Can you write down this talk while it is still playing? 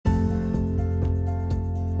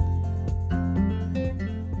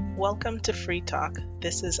Welcome to Free Talk.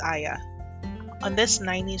 This is Aya. On this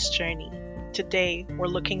 90s journey, today we're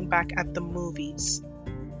looking back at the movies.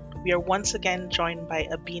 We are once again joined by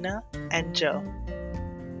Abina and Joe.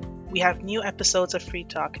 We have new episodes of Free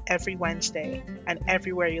Talk every Wednesday and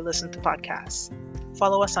everywhere you listen to podcasts.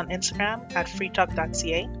 Follow us on Instagram at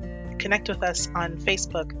freetalk.ca. Connect with us on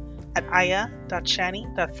Facebook at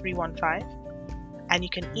aya.shani.315. And you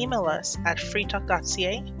can email us at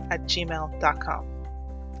freetalk.ca@gmail.com.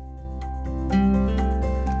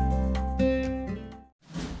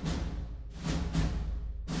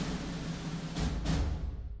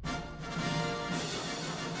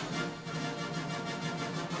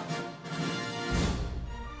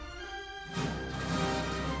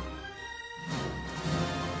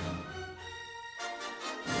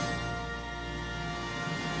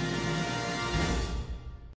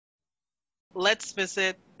 Let's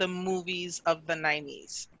visit the movies of the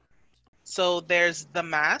 90s. So there's The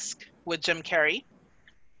Mask with Jim Carrey,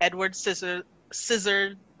 Edward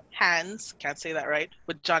Scissored Hands, can't say that right,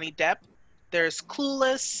 with Johnny Depp. There's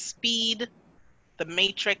Clueless, Speed, The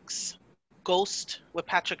Matrix, Ghost with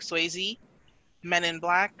Patrick Swayze, Men in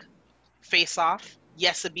Black, Face Off,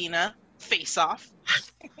 Yes Abina, Face Off,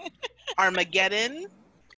 Armageddon,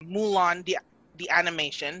 Mulan, the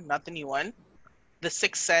animation, not the new one, The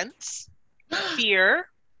Sixth Sense, Fear,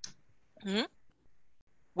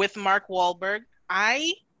 with Mark Wahlberg.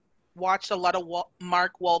 I watched a lot of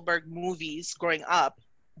Mark Wahlberg movies growing up,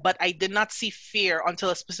 but I did not see Fear until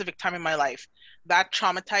a specific time in my life. That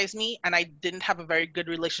traumatized me, and I didn't have a very good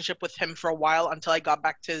relationship with him for a while until I got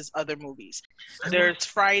back to his other movies. There's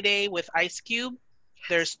Friday with Ice Cube.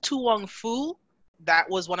 There's To Wong Foo. That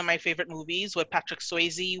was one of my favorite movies with Patrick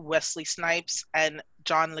Swayze, Wesley Snipes, and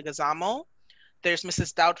John Leguizamo. There's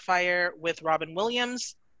Mrs. Doubtfire with Robin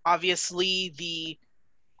Williams. Obviously, the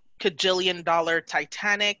 $1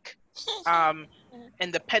 Titanic,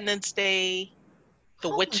 Independence Day, The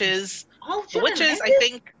Witches. The Witches, I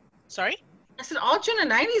think. Sorry? I said all during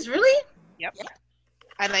the 90s, really? Yep.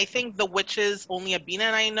 And I think The Witches, only Abina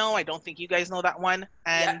and I know. I don't think you guys know that one.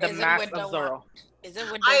 And The Mask of Zorro. Is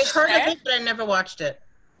it with I heard Cher? of it, but I never watched it.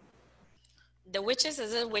 The Witches,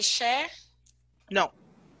 is it with Cher? No.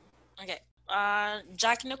 Okay.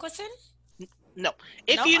 Jack Nicholson? No.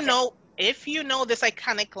 If you know this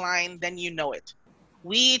iconic line, then you know it.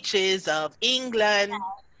 Witches of England.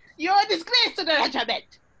 You're a disgrace to the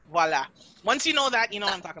regiment. Voila. Once you know that, you know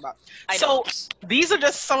what I'm talking about. I So don't. these are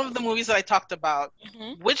just some of the movies that I talked about.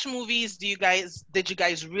 Mhm. Which movies did you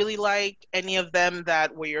guys really like? Any of them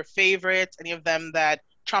that were your favorites? Any of them that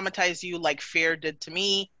traumatized you, like Fear did to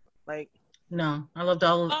me? Like, No, I loved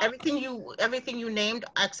everything you named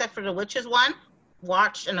except for the Witches one.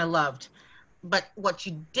 Watched and I loved. But what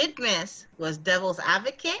you did miss was Devil's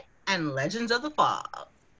Advocate and Legends of the Fall.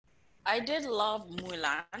 I did love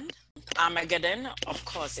Mulan. Armageddon, of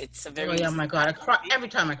course, it's a very... Oh yeah, my God, I cry every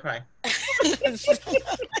time I cry.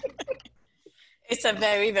 It's a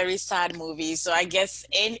very, very sad movie. So I guess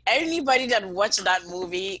anybody that watched that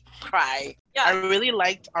movie cry. I really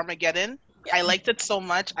liked Armageddon. Yeah. I liked it so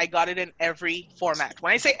much, I got it in every format.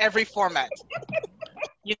 When I say every format,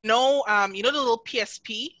 you know the little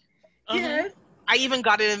PSP? Yes. I even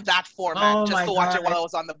got it in that format just to watch it while I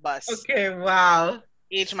was on the bus. Okay, wow.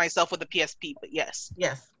 Age myself with the PSP, but yes.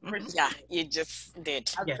 Yes. Yeah, you just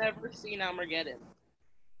did. I've never seen Armageddon.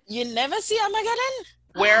 You never see Armageddon?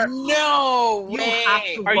 Where? No way.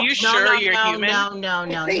 Are you sure you're human? No.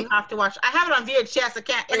 You have to watch. I have it on VHS. I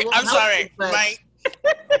can't. Okay, I'm sorry.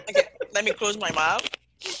 Okay, let me close my mouth.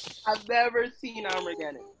 I've never seen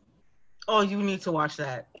Armageddon. Oh, you need to watch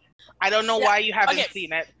that. I don't know why you haven't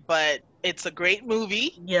seen it, but it's a great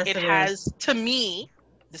movie. Yes, it has, to me,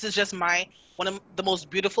 this is just one of the most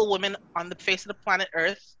beautiful women on the face of the planet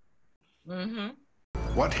Earth. Mm-hmm.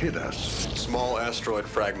 What hit us? Small asteroid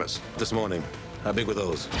fragments. This morning. How big were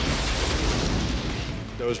those?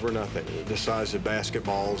 Those were nothing. The size of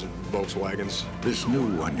basketballs and Volkswagens. This new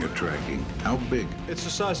one you're tracking, how big? It's the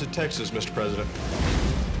size of Texas, Mr. President.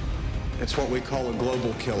 It's what we call a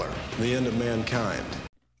global killer. The end of mankind.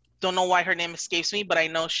 Don't know why her name escapes me, but I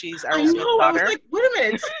know she's I Aerosmith's know. I was daughter. like, wait a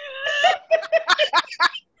minute.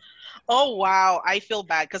 Oh, wow. I feel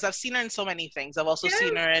bad because I've seen her in so many things. I've also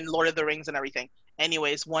seen her in Lord of the Rings and everything.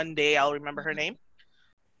 Anyways, one day I'll remember her name.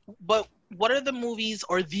 But what are the movies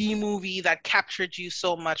or the movie that captured you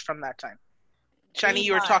so much from that time? Shani,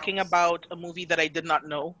 you were talking about a movie that I did not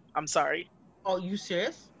know. I'm sorry. Oh, you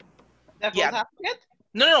serious? Devil's Advocate?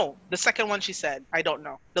 No. The second one she said. I don't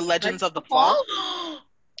know. The Legends of the Fall?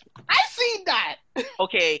 I've seen that.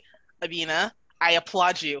 Okay, Abina. I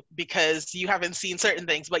applaud you because you haven't seen certain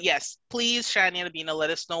things. But yes, please, Shani and Abina, let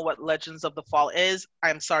us know what Legends of the Fall is.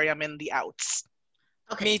 I'm sorry, I'm in the outs.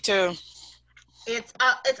 Okay. Me too. It's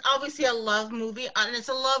obviously a love movie, and it's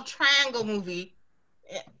a love triangle movie.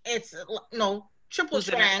 It's no triple Who's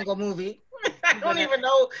in it? triangle movie. I don't even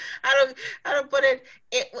know how to put it.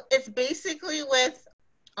 It's basically with,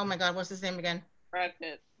 oh my God, what's his name again? Brad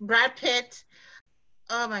Pitt. Brad Pitt.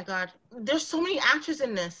 Oh my God, there's so many actors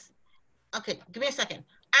in this. Okay, give me a second.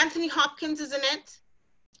 Anthony Hopkins is in it.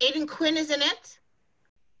 Aidan Quinn is in it.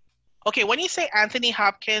 Okay, when you say Anthony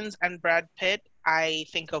Hopkins and Brad Pitt, I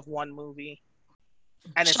think of one movie.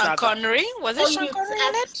 And it's Sean not Connery? Was it Oh, Sean you Connery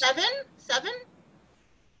in it? Seven?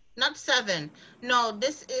 Not Seven. No,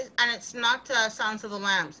 this is, and it's not Silence of the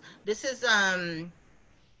Lambs. This is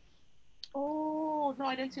Oh no,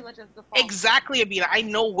 I didn't see Legends of the Fall. Exactly, Abina. I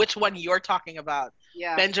know which one you're talking about.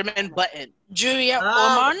 Yeah. Benjamin Button. Julia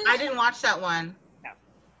oh, Ormond I didn't watch that one.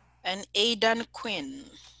 and Aidan Quinn.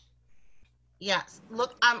 Yes.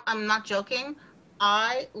 Look, I'm not joking.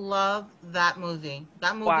 I love that movie.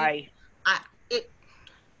 That movie. Why?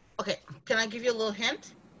 Okay, can I give you a little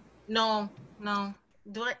hint? No.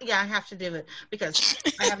 Do I? Yeah, I have to do it because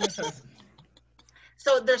I have no choice.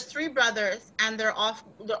 So there's three brothers, and they're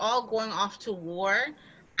all going off to war,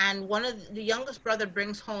 and one of the youngest brother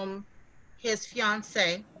brings home his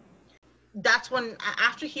fiance. That's when,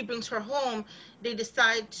 after he brings her home, they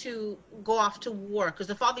decide to go off to war because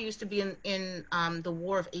the father used to be in the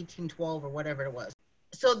War of 1812 or whatever it was.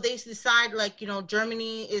 So they decide, like,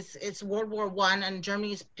 Germany it's World War I, and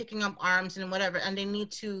Germany is picking up arms and whatever, and they need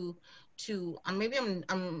to maybe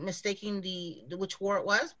I'm mistaking the which war it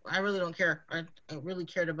was. I really don't care. I really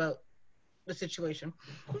cared about the situation.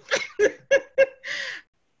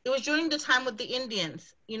 It was during the time with the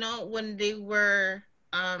Indians, when they were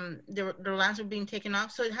their lands were being taken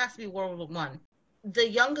off. So it has to be World War I. The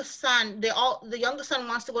youngest son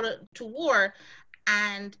wants to go to war,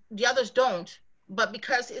 and the others don't. But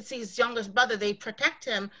because it's his youngest brother, they protect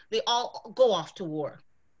him. They all go off to war.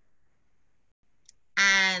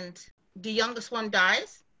 And the youngest one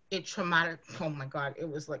dies. It's traumatic. Oh my God. It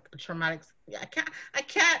was like a traumatic. Yeah, I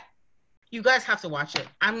can't. You guys have to watch it.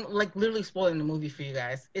 I'm like literally spoiling the movie for you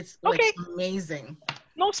guys. It's like amazing.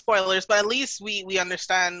 No spoilers, but at least we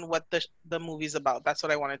understand what the movie's about. That's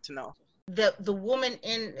what I wanted to know. The woman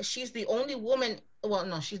she's the only woman. Well,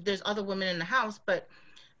 no, there's other women in the house, but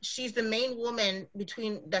she's the main woman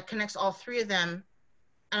that connects all three of them.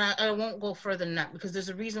 And I won't go further than that because there's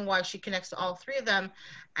a reason why she connects to all three of them.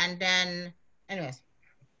 And then, anyways,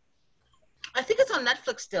 I think it's on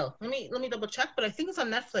Netflix still. Let me double check, but I think it's on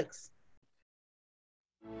Netflix.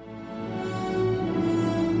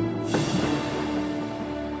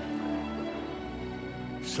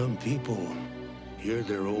 Some people hear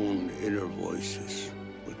their own inner voices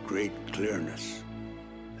with great clearness,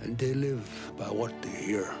 and they live by what they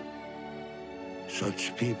hear.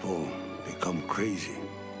 Such people become crazy,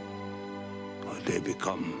 or they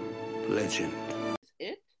become legend.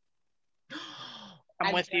 It?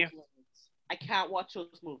 I'm with you. I can't watch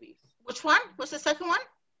those movies. Which one? What's the second one?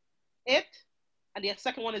 It, and the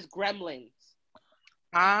second one is Gremlins.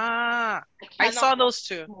 I saw those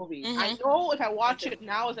two. Movies. Mm-hmm. I know if I watch it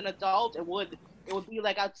now as an adult, it would be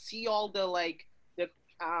like I'd see all the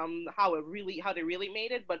how they really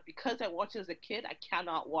made it. But because I watched it as a kid, I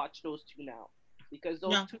cannot watch those two now because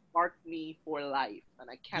those two marked me for life, and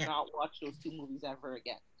I cannot watch those two movies ever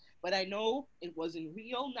again. But I know it wasn't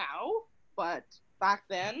real now, but back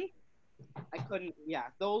then I couldn't. Yeah,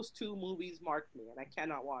 those two movies marked me, and I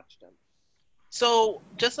cannot watch them. So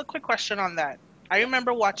just a quick question on that. I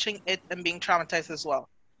remember watching it and being traumatized as well.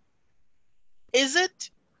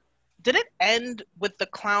 Did it end with the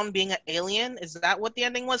clown being an alien? Is that what the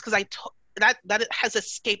ending was? Because that has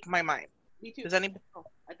escaped my mind. Me too. Does anybody?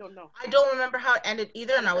 I don't know. I don't remember how it ended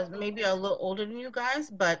either, and I was maybe a little older than you guys,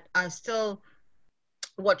 but I still,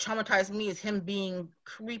 what traumatized me is him being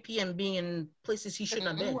creepy and being in places he shouldn't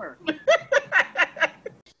have been.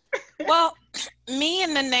 Well, me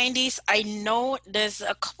in the 90s, I know there's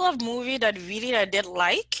a couple of movies that really I did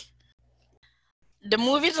like. The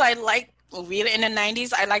movies I liked really in the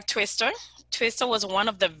 90s, I like Twister. Twister was one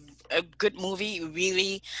of the good movie,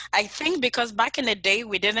 really. I think because back in the day,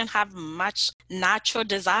 we didn't have much natural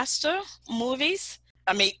disaster movies.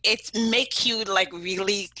 I mean, it make you like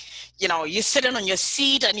really, you're sitting on your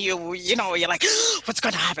seat and you're like, what's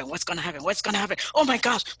going to happen? What's going to happen? What's going to happen? Oh my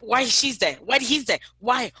gosh, why she's there? Why he's there?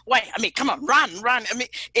 Why? I mean, come on, run. I mean,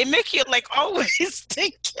 it make you like always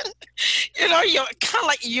thinking, you're kind of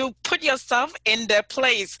like you put yourself in their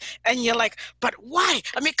place and you're like, but why?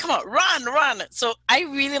 I mean, come on, run. So I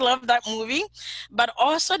really love that movie. But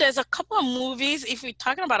also there's a couple of movies, if we're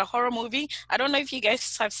talking about a horror movie, I don't know if you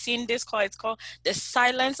guys have seen this it's called The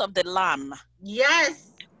Silence of the Lamb.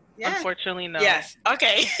 Yes. Unfortunately, no. Yes.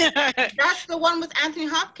 Okay. That's the one with Anthony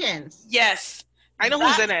Hopkins. Yes. I know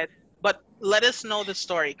who's in it, but let us know the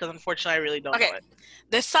story because unfortunately I really don't know it.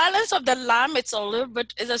 The Silence of the Lamb, it's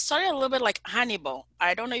a story a little bit like Hannibal.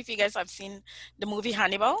 I don't know if you guys have seen the movie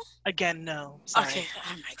Hannibal. Again, no. Sorry. Okay.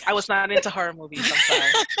 Oh my God. I was not into horror movies. I'm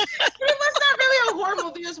sorry. It was not really a horror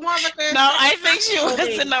movie. It was more of a No, I think she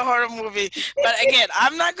was in a horror movie. But again,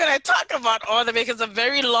 I'm not going to talk about all the because it's a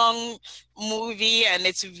very long movie and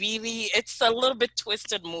it's a little bit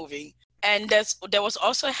twisted movie. And there was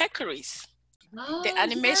also Hercules. Oh, The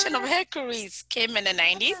animation of Hercules came in the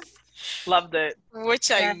 90s. Loved it. Which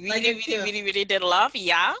I really did love,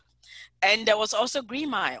 yeah. And there was also Green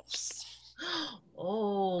Miles.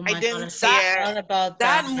 Oh, my I didn't God. see it. About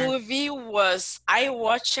that movie I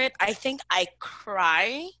watched it, I think I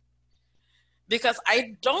cry because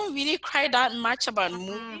I don't really cry that much about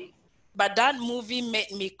movies, but that movie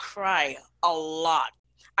made me cry a lot.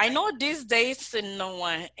 I know these days in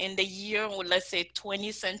the year, let's say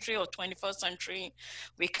 20th century or 21st century,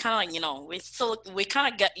 we kind of, we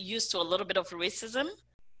kind of get used to a little bit of racism.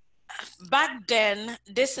 Back then,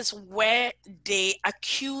 this is where they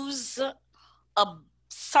accuse a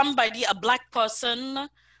black person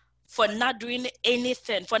for not doing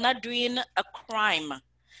anything, for not doing a crime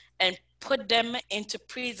and put them into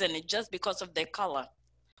prison just because of their color.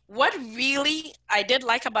 What really I did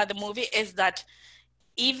like about the movie is that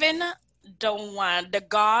even the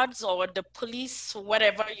guards or the police,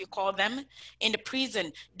 whatever you call them, in the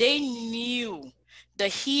prison, they knew that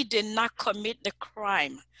he did not commit the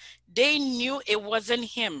crime. They knew it wasn't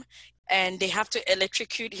him, and they have to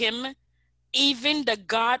electrocute him. Even the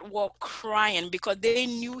guard were crying because they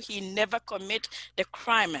knew he never commit the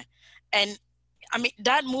crime. And I mean,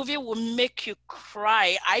 that movie will make you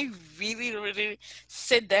cry. I really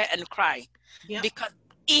sit there and cry. Yeah. Because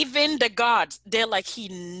even the guards, they're like,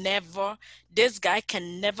 this guy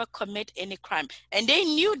can never commit any crime. And they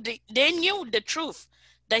knew the truth,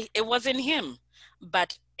 that it wasn't him,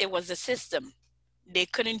 but it was the system. They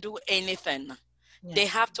couldn't do anything. Yeah. They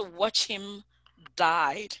have to watch him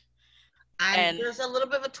die. And there's a little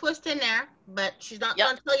bit of a twist in there, but she's not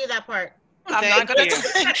going to tell you that part. I'm not going to.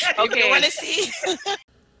 Okay. You want to see?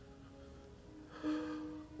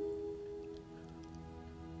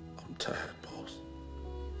 I'm tired, boss.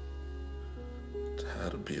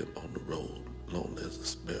 Tired of being on the road, lonely as a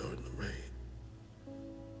sparrow in the rain.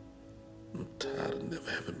 I'm tired of never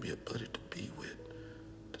having me a buddy to be with,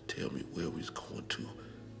 to tell me where we's going to,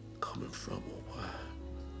 coming from, or why.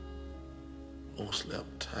 Mostly I'm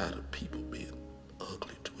tired of people being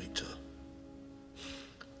ugly to each other.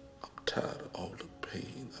 I'm tired of all the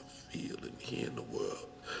pain I feel and hear in the world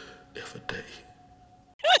every day.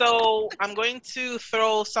 So I'm going to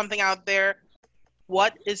throw something out there.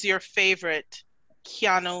 What is your favorite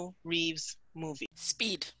Keanu Reeves movie?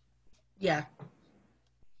 Speed. Yeah.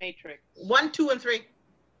 Matrix. 1, 2, and 3.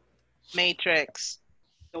 Matrix.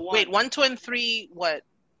 Wait, 1, 2, and 3. What?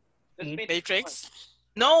 Matrix.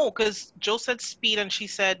 No, because Joe said Speed and she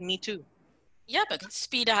said me too. Yeah, but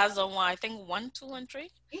Speed has I think 1, 2, and 3.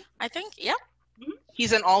 I think, yeah. Mm-hmm.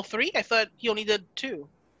 He's in all 3? I thought he only did 2.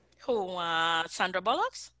 Who? Sandra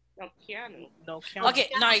Bullock? No, Keanu. No, Keanu. Okay,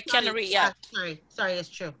 no, Keanu Reeves, yeah. Sorry, it's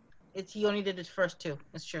true. He only did his first 2.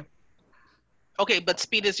 It's true. Okay, but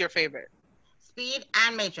Speed is your favorite. Speed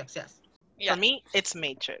and Matrix, yes. Yeah. For me, it's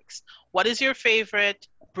Matrix. What is your favorite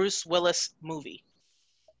Bruce Willis movie?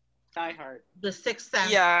 Die Hard. The Sixth Sense.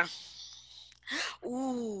 Yeah.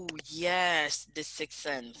 Ooh, yes, The Sixth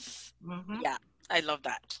Sense. Mm-hmm. Yeah, I love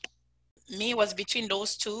that. Me was between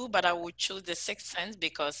those two, but I would choose The Sixth Sense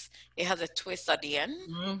because it has a twist at the end.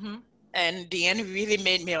 Mm-hmm. And the end really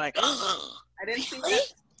made me like, oh, I didn't see really?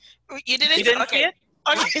 that. You didn't see it?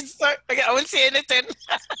 Okay, sorry. Okay, I won't say anything.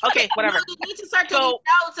 Okay, whatever. You need to start taking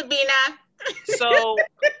notes, Sabina. So,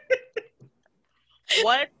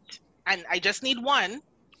 what, and I just need one,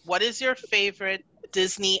 what is your favorite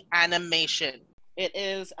Disney animation? It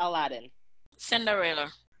is Aladdin.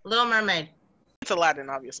 Cinderella. Little Mermaid. It's Aladdin,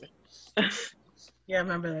 obviously. Yeah, I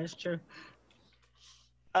remember that. It's true.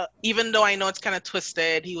 Even though I know it's kind of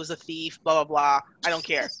twisted, he was a thief, blah, blah, blah. I don't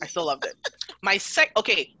care. I still loved it.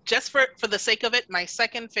 Okay, just for the sake of it, my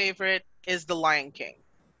second favorite is The Lion King.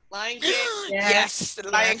 Lion King. Yes, the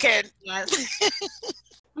Lion King. Yes.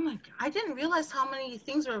 Oh my God. I didn't realize how many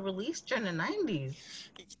things were released during the 90s.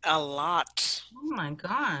 A lot. Oh my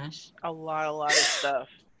gosh. A lot of stuff.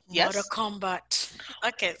 Yes. Mortal Kombat.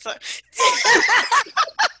 Okay, so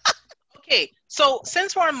Okay, so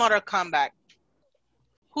since we're on Mortal Kombat,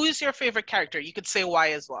 who is your favorite character? You could say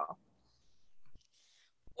why as well.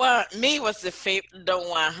 well, me was the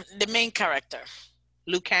main character.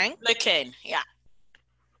 Liu Kang. Liu Kang, yeah.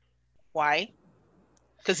 Why?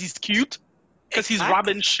 Because he's cute. Because he's Exactly.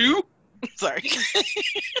 Robin Shu. Sorry.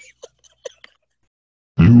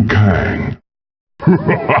 Liu Kang.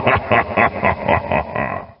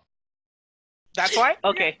 That's why.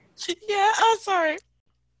 Okay. Yeah, I'm sorry.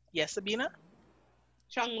 Yes, Sabina.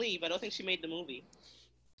 Chung Li, but I don't think she made the movie.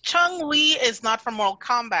 Chung Li is not from Mortal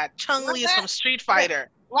Kombat. Chung Li is from Street Fighter.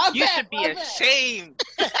 You should be ashamed.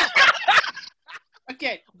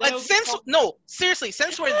 Okay. But seriously,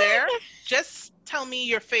 since we're there, just tell me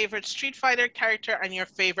your favorite Street Fighter character and your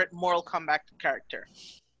favorite Mortal Kombat character.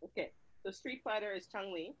 Okay. So Street Fighter is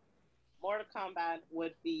Chung Li. Mortal Kombat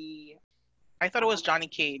would be I thought it was Johnny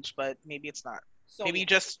Cage, but maybe it's not. Sonya. Maybe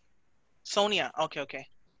just Sonya. Okay.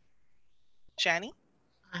 Shani?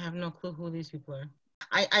 I have no clue who these people are.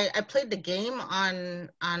 I played the game on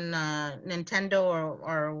Nintendo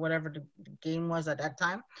or whatever the game was at that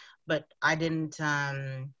time, but I didn't.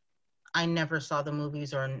 I never saw the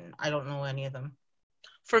movies, or I don't know any of them.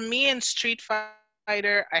 For me in Street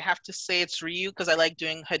Fighter, I have to say it's Ryu because I like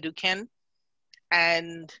doing Hadouken.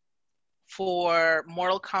 And for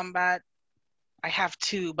Mortal Kombat, I have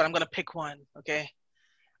two, but I'm going to pick one, okay?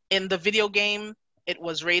 In the video game, it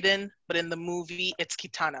was Raiden, but in the movie, it's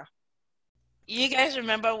Kitana. You guys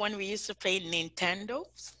remember when we used to play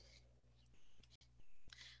Nintendos?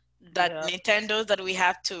 That Nintendo that we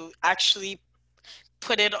have to actually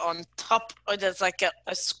put it on top, or there's like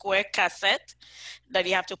a square cassette that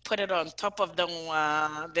you have to put it on top of the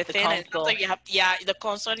thing. And console. sometimes the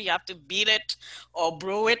console, you have to beat it or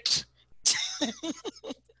brew it.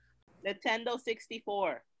 Nintendo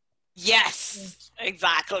 64. Yes,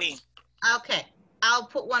 exactly. Okay, I'll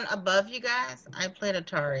put one above you guys. I played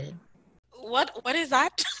Atari. What is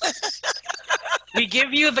that? We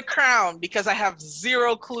give you the crown because I have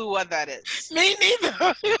zero clue what that is. Me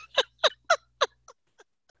neither.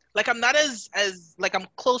 Like I'm not as like I'm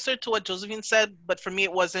closer to what Josephine said, but for me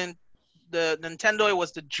it wasn't the Nintendo, it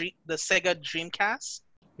was the Sega Dreamcast.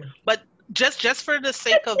 Yeah. But just for the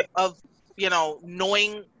sake of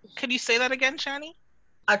knowing, could you say that again, Shani?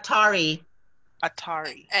 Atari.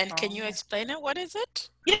 And can you explain it? What is it?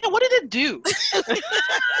 Yeah, what did it do?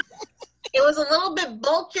 It was a little bit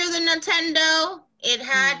bulkier than Nintendo. It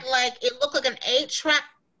had it looked like an 8-track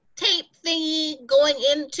tape thingy going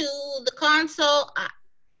into the console.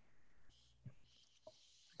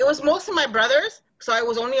 It was mostly my brother's, so I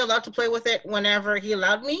was only allowed to play with it whenever he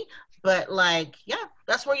allowed me. But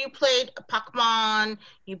that's where you played Pokemon.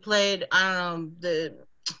 You played the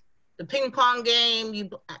ping pong game.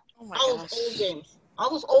 All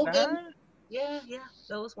those old games. Yeah,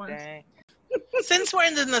 those ones. Dang. Since we're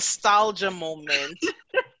in the nostalgia moment,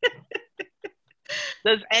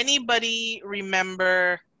 does anybody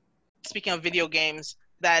remember, speaking of video games,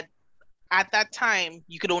 that at that time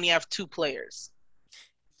you could only have 2 players?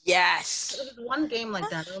 Yes. There was one game like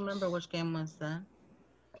that. I don't remember which game was that.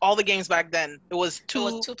 All the games back then, it was 2. It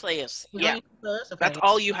was 2 players. Yeah. Okay. That's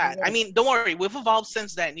all you had. I mean, don't worry, we've evolved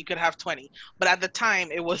since then. You could have 20, but at the time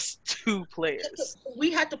it was 2 players. We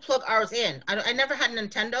had to plug ours in. I never had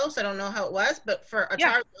Nintendo, so I don't know how it was. But for Atari,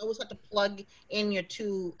 you always had to plug in your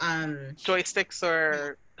 2 joysticks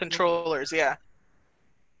or controllers. Yeah.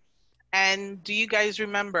 And do you guys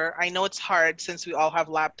remember? I know it's hard since we all have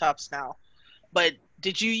laptops now, but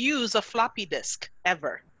did you use a floppy disk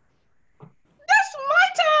ever? That's my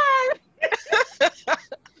time.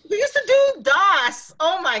 We used to do DOS.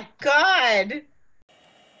 Oh my God.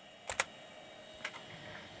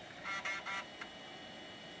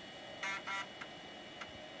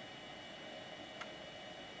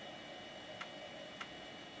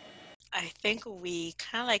 I think we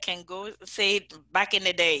kind of can go say back in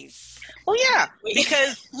the days. Oh yeah,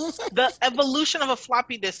 because the evolution of a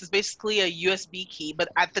floppy disk is basically a USB key, but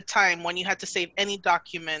at the time when you had to save any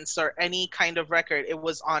documents or any kind of record, it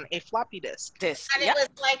was on a floppy disk. And it was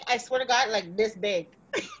I swear to God, this big.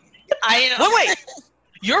 I know. Wait.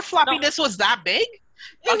 Your floppy disk was that big?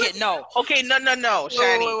 Okay, no. Okay, no,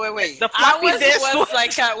 Shani. Wait. The floppy disk was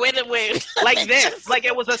like, wait. like this. Like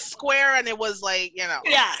it was a square and it was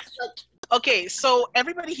Yeah. Okay, so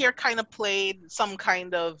everybody here kind of played some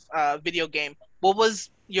kind of video game. What was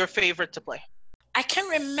your favorite to play? I can't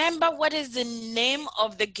remember what is the name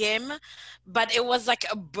of the game, but it was like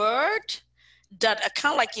a bird that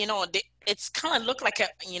kind of like, it's kind of look like a,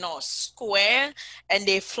 square, and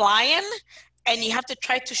they're flying, and you have to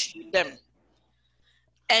try to shoot them.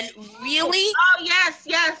 And really, Oh,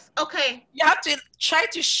 yes. Okay. you have to try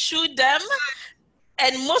to shoot them.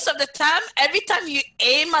 And most of the time, every time you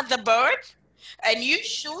aim at the bird and you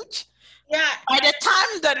shoot, Yeah. by the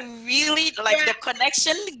time that really the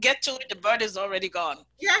connection get to it, the bird is already gone.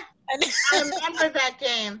 Yeah. And I remember that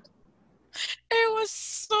game. it was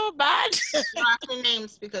so bad. Don't ask me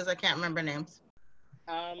names because I can't remember names.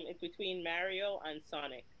 It's between Mario and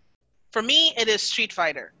Sonic. For me, it is Street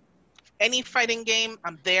Fighter. Any fighting game,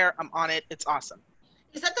 I'm there, I'm on it, it's awesome.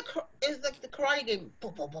 Is that is like the karate game? Bo,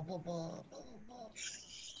 bo, bo, bo, bo, bo, bo.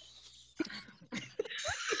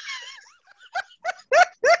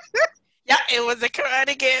 Yeah, it was a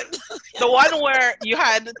karate game. The one where you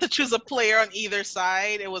had to choose a player on either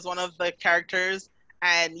side. It was one of the characters,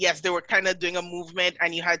 and yes, they were kind of doing a movement,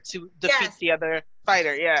 and you had to defeat the other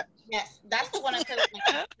fighter. Yeah. Yes, that's the one I played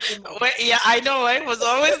with my Wait, yeah, I know. It was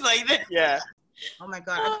always like that. Yeah. Oh my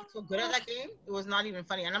god, I got so good at that game. It was not even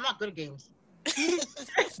funny, and I'm not good at games.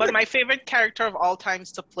 But my favorite character of all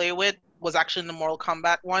times to play with was actually in the Mortal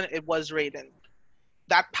Kombat one. It was Raiden.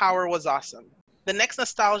 That power was awesome. The next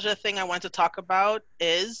nostalgia thing I want to talk about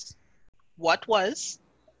is what was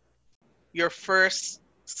your first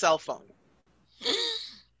cell phone?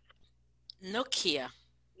 Nokia.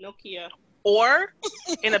 Or,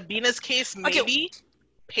 in Abina's case, maybe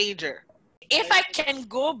pager. If I can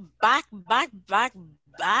go back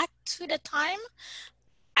to the time,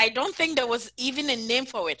 I don't think there was even a name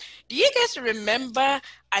for it. Do you guys remember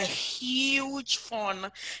a huge phone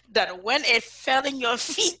that when it fell in your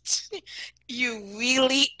feet,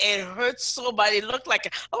 it hurt so bad? It looked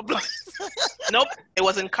like a block. Nope, it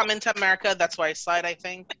wasn't coming to America. That's why I saw it, I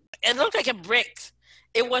think. It looked like a brick.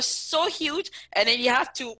 It was so huge, and then you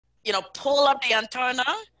have to, pull up the antenna,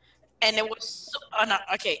 and it was so,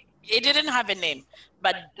 it didn't have a name,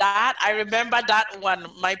 but I remember that one.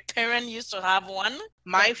 My parents used to have one.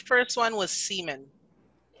 My first one was Seaman.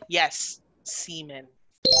 Yes, Seaman.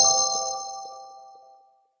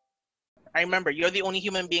 I remember, you're the only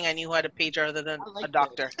human being I knew who had a pager other than a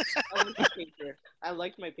doctor. I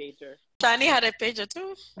liked my pager. Shani had a pager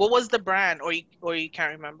too. What was the brand, or you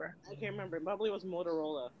can't remember? I can't remember. Probably was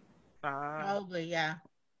Motorola. Probably, yeah.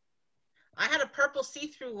 I had a purple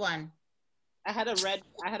see-through one. I had a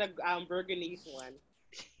burgundy one.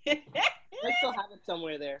 I still have it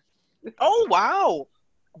somewhere there. Oh wow,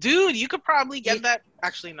 dude! You could probably get that.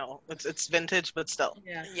 Actually, no, it's vintage, but still.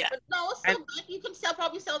 Yeah. But no, it's still good. You can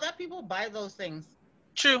probably sell that. People buy those things.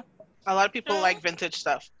 True. A lot of people like vintage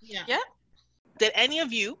stuff. Yeah. Yeah. Did any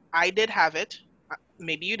of you? I did have it.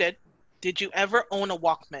 Maybe you did. Did you ever own a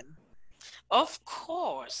Walkman? Of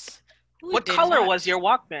course. What color was your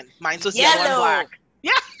Walkman? Mine was yellow and black.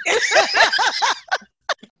 Yeah.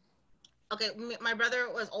 Okay, my brother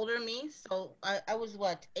was older than me, so I was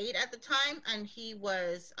 8 at the time, and he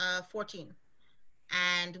was 14,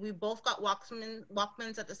 and we both got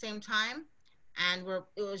Walkmans at the same time, and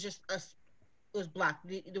it was black.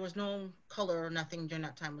 There was no color or nothing during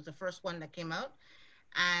that time. It was the first one that came out,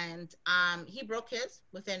 and he broke his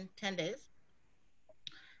within 10 days,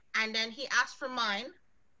 and then he asked for mine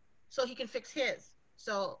so he can fix his.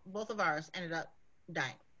 So both of ours ended up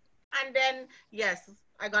dying, and then yes,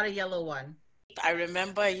 I got a yellow one. I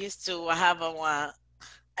remember I used to have a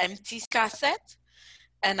empty cassette,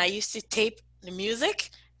 and I used to tape the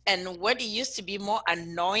music. And what it used to be more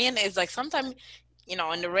annoying is like sometimes,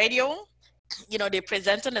 on the radio, they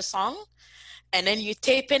presenting a song, and then you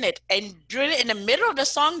taping it, and in the middle of the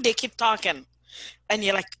song they keep talking, and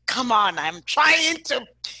you're like, "Come on, I'm trying to,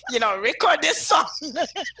 record this song."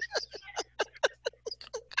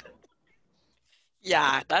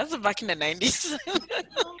 Yeah, that's back in the 90s.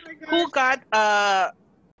 Who got a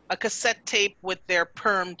cassette tape with their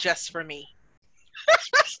perm just for me?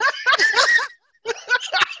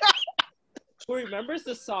 Who remembers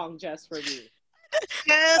the song Just for Me?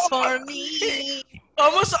 Just for me.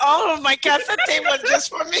 Almost all of my cassette tape was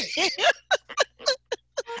just for me.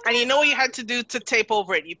 And you know what you had to do to tape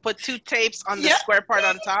over it? You put 2 tapes on the square part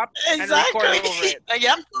on top and record over it.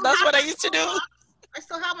 Yep, that's what I used to do. I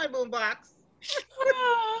still have my boombox.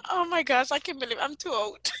 Oh my gosh, I can't believe I'm too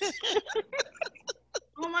old.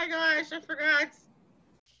 Oh my gosh, I forgot.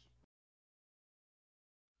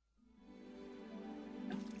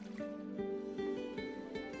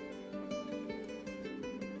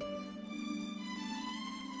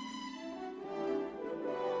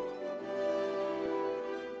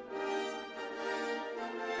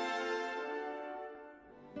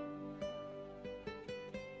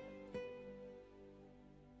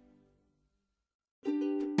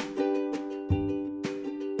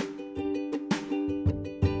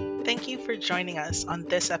 thank you for joining us on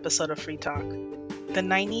this episode of Free Talk. The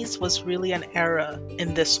 90s was really an era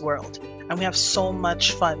in this world, and we have so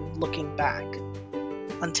much fun looking back.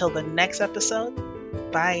 Until the next episode,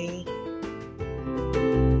 bye.